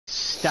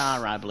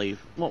Star, I believe.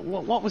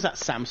 What was that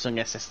Samsung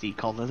SSD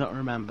called? I don't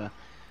remember.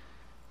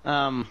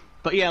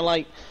 But yeah,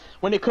 like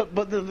when it could.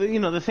 But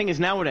the thing is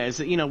nowadays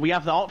that we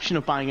have the option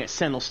of buying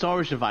external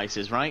storage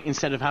devices, right?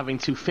 Instead of having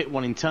to fit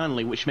one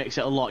internally, which makes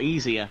it a lot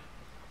easier.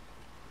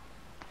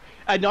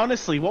 And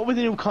honestly, what with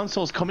the new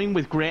consoles coming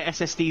with great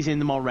SSDs in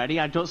them already,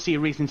 I don't see a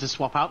reason to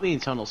swap out the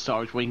internal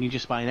storage when you can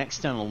just buy an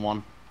external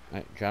one.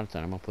 Right,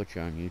 Jonathan, I'm gonna put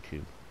you on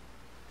YouTube.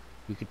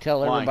 You can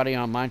tell everybody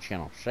on my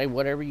channel. Say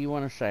whatever you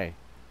want to say.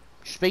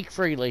 Speak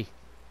freely.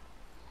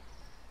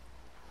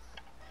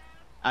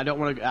 I don't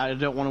want to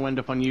end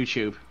up on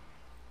YouTube.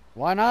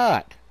 Why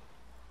not?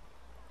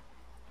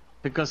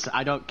 Because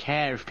I don't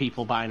care if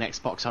people buy an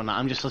Xbox or not.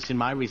 I'm just listing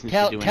my reasons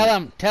for doing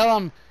it. Tell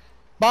them,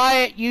 buy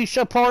it. You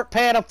support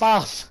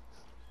pedophiles.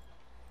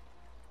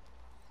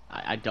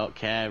 I don't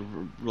care.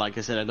 Like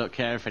I said, I don't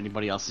care if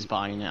anybody else is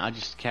buying it. I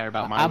just care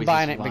about my reasons I'm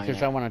buying it for buying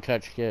because I want to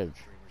touch kids.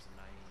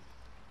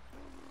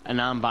 And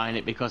I'm buying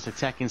it because the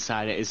tech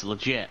inside it is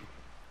legit.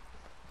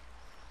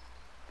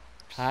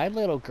 Hi,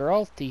 little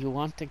girl. Do you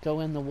want to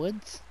go in the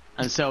woods?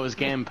 And so is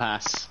Game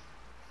Pass.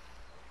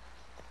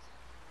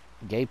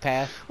 Gay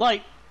Pass.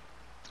 Like,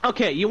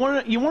 okay, you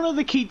want to know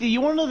the key?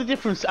 You want to know the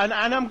difference? And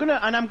I'm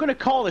gonna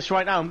call this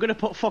right now. I'm gonna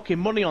put fucking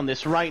money on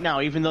this right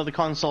now, even though the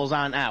consoles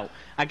aren't out.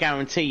 I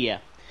guarantee you.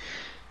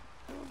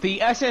 The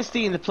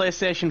SSD in the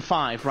PlayStation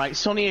 5, right?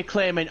 Sony are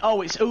claiming,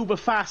 oh, it's uber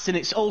fast and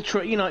it's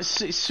ultra,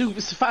 it's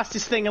the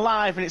fastest thing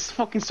alive and it's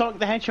fucking Sonic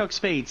the Hedgehog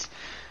speeds.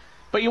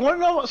 But you want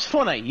to know what's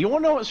funny? You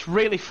want to know what's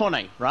really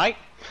funny, right?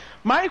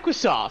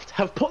 Microsoft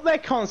have put their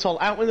console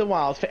out in the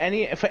wild for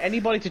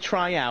anybody to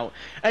try out,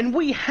 and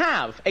we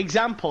have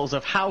examples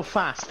of how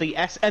fast the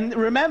And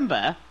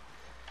remember,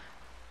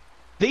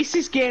 this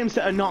is games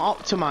that are not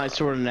optimized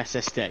to run an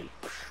SSD.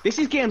 This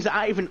is games that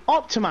aren't even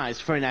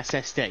optimized for an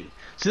SSD.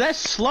 So they're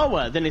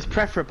slower than is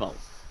preferable,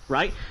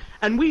 right?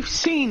 And we've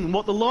seen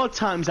what the load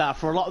times are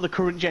for a lot of the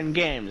current gen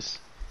games.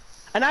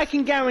 And I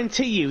can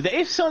guarantee you that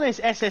if Sony's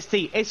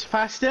SSD is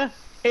faster,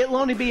 it'll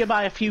only be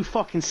by a few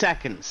fucking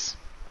seconds.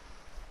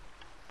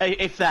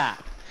 If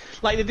that.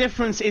 Like, the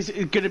difference is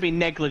going to be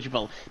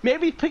negligible.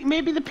 Maybe the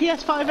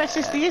PS5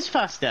 SSD is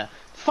faster.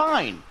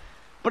 Fine.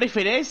 But if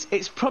it is,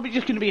 it's probably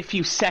just going to be a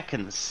few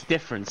seconds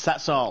difference,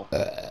 that's all.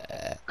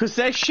 Because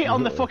there's shit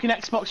on the fucking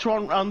Xbox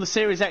One on the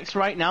Series X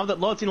right now that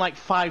loads in like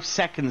 5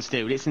 seconds,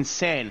 dude. It's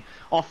insane.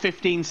 Or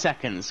 15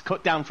 seconds,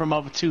 cut down from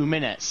over 2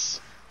 minutes.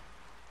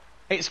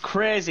 It's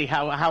crazy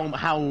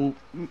how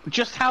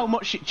just how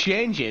much it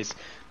changes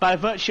by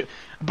virtue.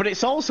 But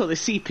it's also the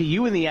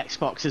CPU in the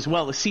Xbox as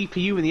well. The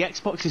CPU in the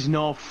Xbox is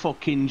no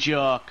fucking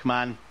joke,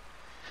 man.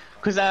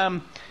 Because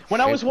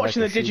when I was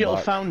watching the Digital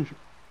Foundry...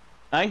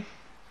 Eh?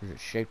 Is it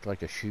shaped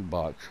like a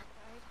shoebox?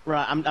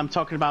 Right, I'm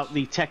talking about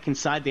the tech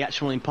inside, the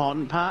actual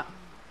important part.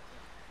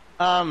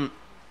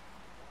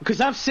 Because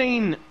I've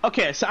seen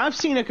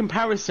a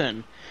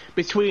comparison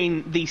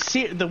between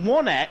the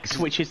One X,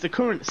 which is the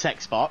current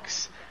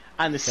Xbox,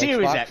 and the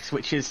Series X,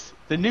 which is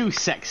the new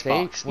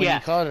Xbox. When you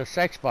call it a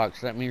sex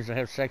box, that means they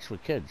have sex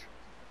with kids.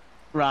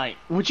 Right.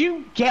 Would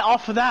you get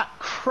off of that?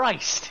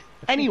 Christ.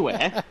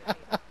 Anyway.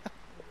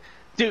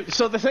 Dude,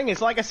 so the thing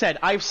is, like I said,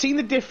 I've seen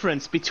the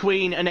difference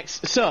between an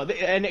external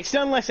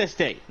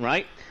SSD,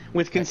 right,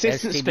 with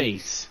consistent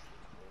speeds.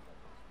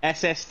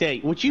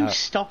 SSD. Would you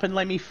stop and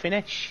let me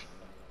finish?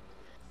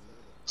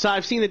 So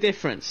I've seen the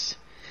difference.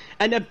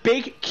 And a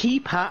big key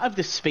part of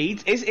the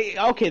speed is...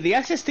 okay, the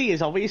SSD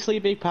is obviously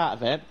a big part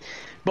of it,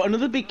 but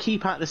another big key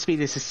part of the speed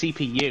is the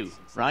CPU,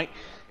 right?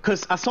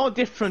 Because I saw a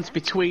difference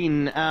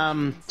between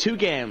two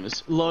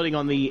games loading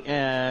on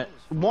the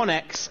One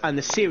X and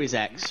the Series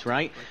X,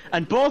 right?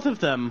 And both of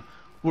them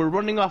were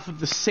running off of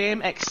the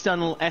same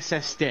external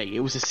SSD. It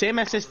was the same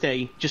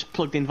SSD, just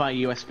plugged in via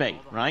USB,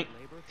 right?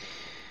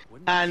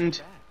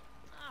 And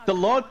the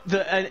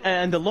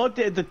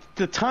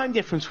time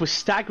difference was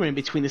staggering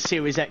between the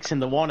Series X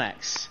and the One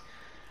X.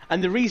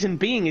 And the reason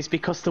being is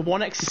because the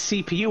One X's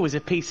CPU was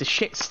a piece of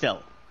shit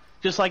still.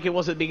 Just like it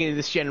was at the beginning of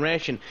this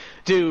generation.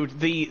 Dude,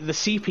 the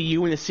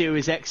CPU in the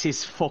Series X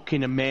is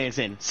fucking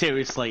amazing.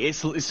 Seriously,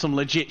 it's some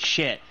legit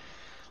shit.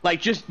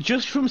 Like,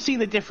 just from seeing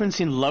the difference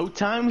in load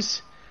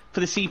times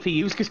for the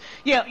CPUs, because,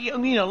 yeah,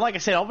 like I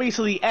said,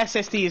 obviously the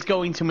SSD is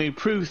going to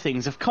improve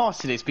things. Of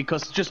course it is,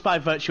 because just by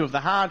virtue of the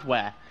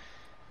hardware.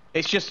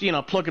 It's just,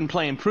 plug and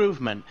play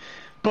improvement.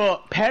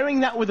 But pairing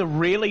that with a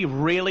really,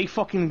 really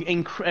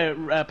fucking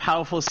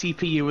powerful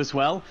CPU as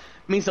well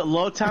means that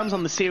load times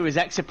on the Series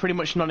X are pretty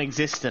much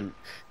non-existent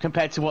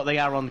compared to what they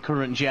are on the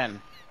current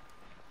gen.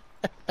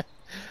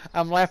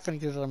 I'm laughing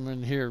because I'm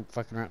in here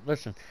fucking around.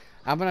 Listen,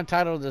 I'm going to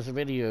title this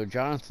video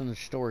Jonathan's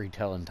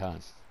Storytelling Time.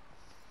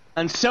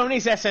 And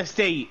Sony's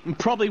SSD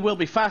probably will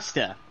be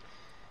faster.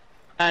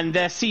 And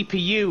their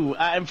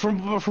CPU,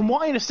 from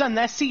what I understand,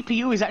 their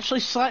CPU is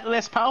actually slightly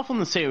less powerful than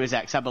the Series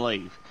X, I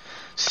believe.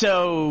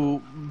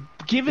 So,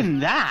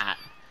 given that,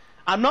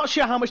 I'm not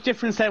sure how much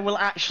difference there will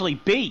actually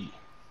be.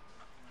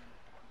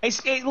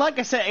 Like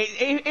I said,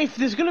 if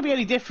there's going to be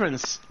any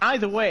difference,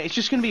 either way, it's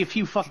just going to be a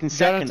few fucking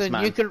seconds, Jonathan,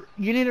 man.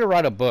 you need to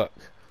write a book.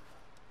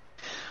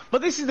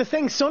 But this is the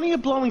thing, Sony are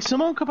blowing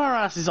smoke up our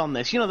asses on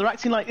this. You know, they're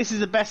acting like this is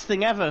the best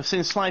thing ever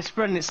since sliced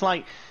bread, and it's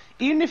like,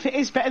 even if it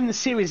is better than the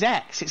Series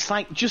X, it's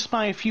like just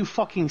by a few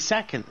fucking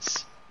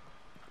seconds.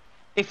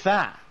 If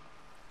that.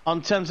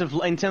 In terms of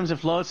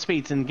load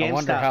speeds and game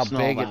stats and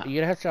all that.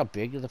 You know how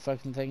big the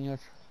fucking thing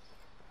is?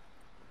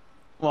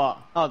 What?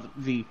 Oh,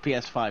 the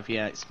PS5,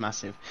 yeah, it's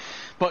massive.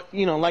 But,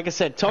 you know, like I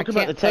said, talk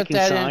about the tech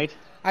inside.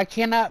 I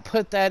cannot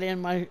put that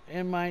in my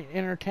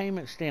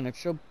entertainment stand. It's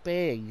so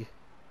big.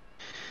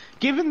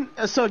 Given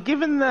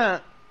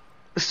that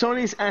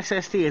Sony's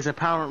SSD is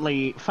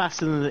apparently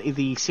faster than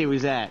the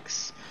Series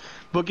X,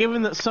 but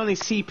given that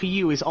Sony's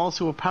CPU is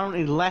also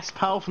apparently less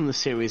powerful than the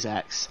Series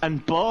X,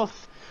 and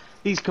both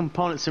these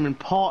components are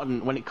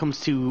important when it comes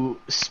to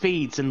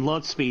speeds and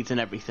load speeds and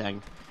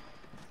everything.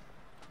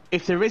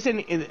 If there is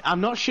any,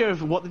 I'm not sure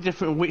of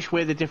which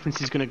way the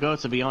difference is going to go,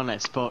 to be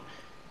honest, but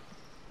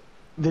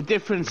the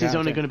difference is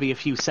only going to be a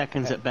few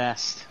seconds at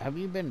best. Have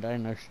you been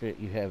diagnosed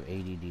that you have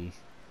ADD?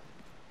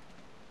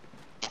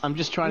 I'm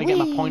just trying to get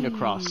my point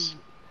across.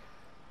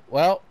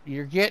 Well,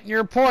 you're getting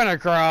your point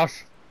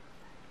across.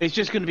 It's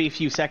just going to be a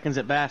few seconds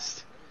at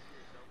best.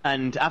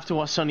 And after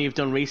what Sony have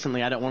done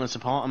recently, I don't want to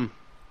support them.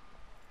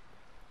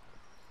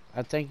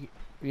 I think,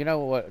 you know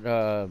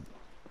what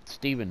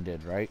Steven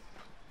did, right?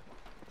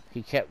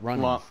 He kept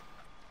running. What?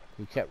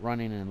 He kept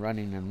running and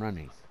running and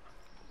running.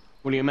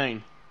 What do you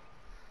mean?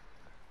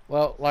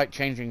 Well, like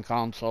changing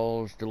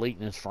consoles,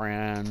 deleting his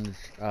friends.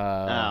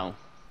 Oh.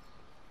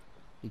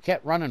 He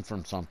kept running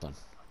from something,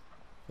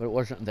 but it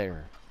wasn't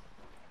there.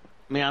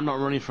 I mean, I'm not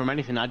running from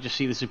anything. I just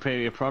see the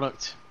superior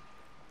product.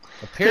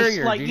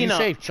 Superior? Like, did you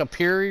say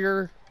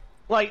superior?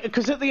 Like,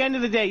 because at the end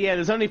of the day, yeah,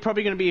 there's only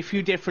probably going to be a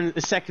few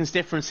seconds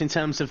difference in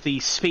terms of the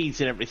speeds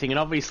and everything, and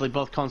obviously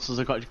both consoles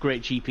have got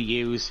great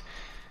GPUs.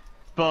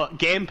 But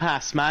Game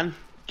Pass, man.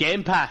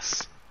 Game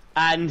Pass.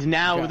 And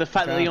now the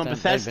fact that they own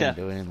Bethesda. They've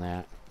been doing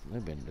that.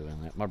 They've been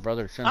doing that. My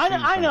brother...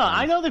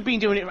 I know they've been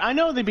doing it. I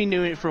know they've been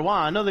doing it for a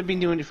while. I know they've been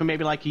doing it for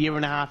maybe like a year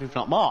and a half, if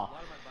not more.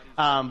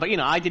 But you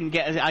know, I didn't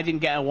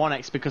get a One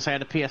X because I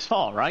had a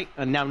PS4, right?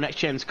 And now next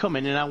gen's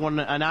coming, and I want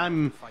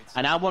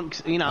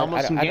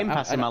some Game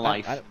Pass in my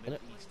life.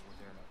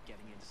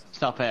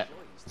 Stop it,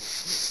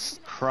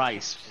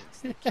 Christ!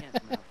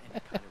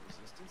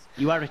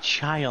 You are a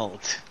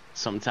child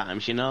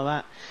sometimes, you know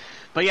that.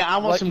 But yeah, I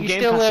want some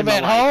Game Pass in my life. You still live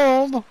at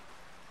home.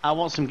 I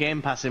want some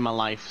Game Pass in my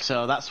life,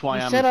 so that's why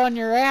I'm... sit on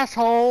your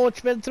asshole,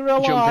 it's been through a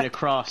lot. Jumping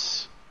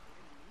across.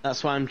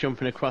 That's why I'm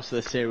jumping across to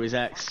the Series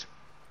X.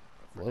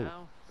 Whoa.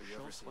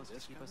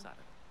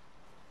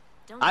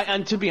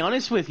 And to be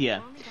honest with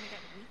you,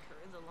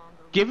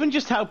 given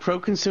just how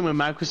pro-consumer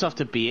Microsoft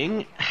are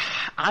being,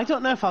 I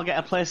don't know if I'll get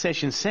a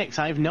PlayStation 6.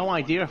 I have no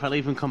idea if I'll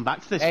even come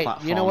back to this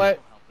platform. You know what?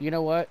 You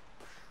know what?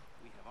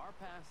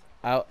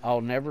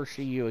 I'll never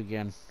see you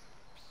again.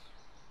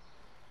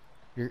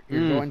 You're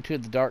going to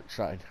the dark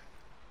side.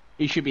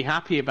 You should be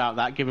happy about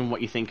that, given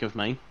what you think of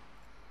me.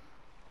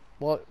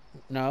 Well,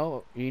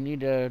 no. You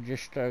need to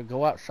just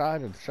go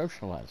outside and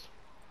socialize.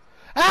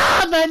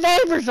 Ah, my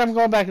neighbors! I'm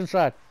going back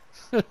inside.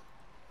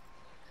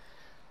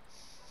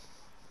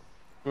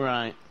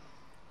 Right.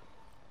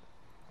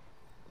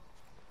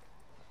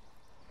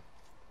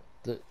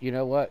 You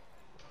know what?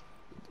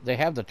 They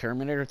have the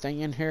Terminator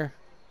thing in here.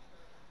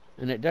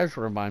 And it does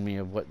remind me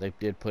of what they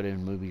did put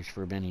in movies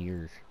for many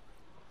years.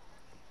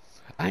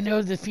 I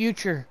know the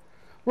future.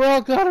 We're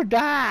all gonna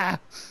die.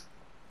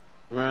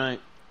 Right.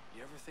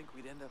 You ever think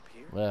we'd end up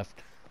here?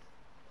 Left.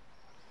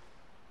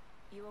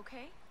 You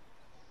okay?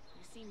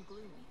 You seem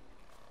gloomy.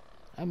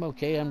 I'm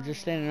okay. I'm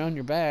just standing on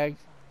your bag.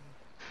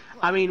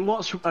 I mean,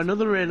 what's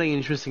another really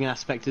interesting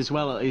aspect as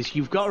well is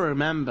you've got to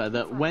remember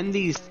that when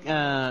these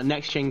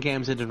next-gen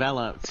games are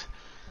developed,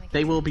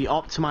 they will be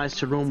optimized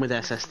to run with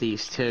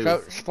SSDs too.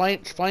 So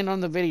explain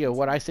on the video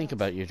what I think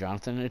about you,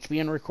 Jonathan. It's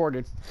being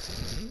recorded.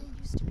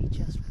 Used to be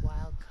just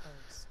Wild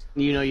Coast.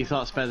 You know your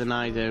thoughts better than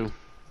I do.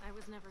 I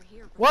was never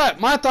here. What?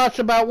 My thoughts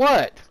about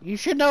what? You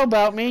should know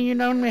about me. You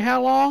known me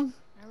how long?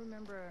 I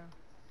remember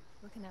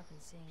looking up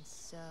and seeing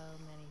so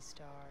many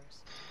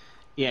stars.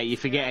 Yeah, you're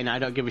forgetting I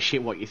don't give a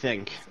shit what you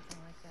think.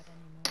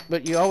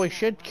 But you always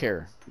should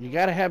care. You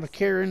gotta have a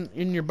care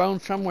in your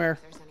bones somewhere.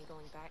 There's any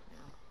going back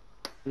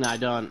now. No, I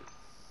don't.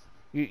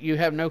 You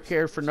have no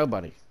care for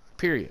nobody.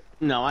 Period.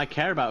 No, I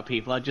care about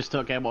people. I just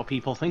don't care what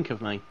people think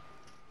of me.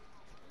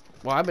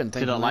 Well, I've been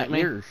thinking they don't like me?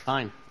 years.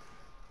 Fine.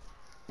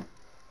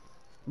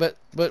 But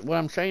what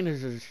I'm saying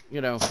is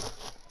you know,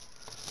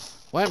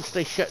 why don't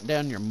they shut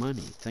down your money?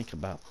 Think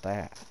about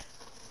that.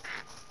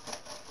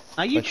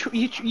 Are you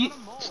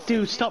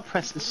dude? Stop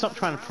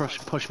trying to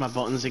push my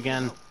buttons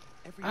again.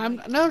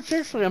 No,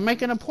 seriously, I'm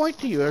making a point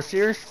to you. A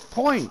serious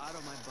point.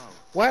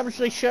 Why happens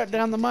they shut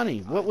down the money?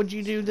 What would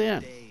you do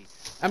then?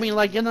 I mean,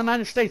 like in the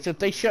United States, if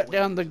they shut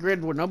down the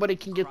grid where nobody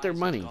can get their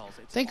money,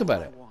 think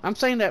about it. I'm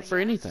saying that for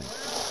anything.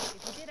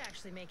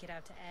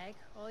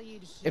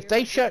 If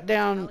they shut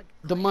down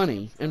the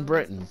money in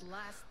Britain,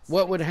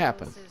 what would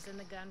happen?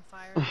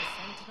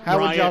 How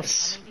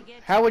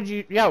would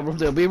you? Yeah,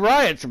 there'll be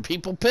riots and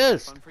people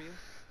pissed.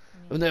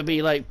 And they'll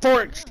be like,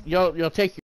 forks, you'll take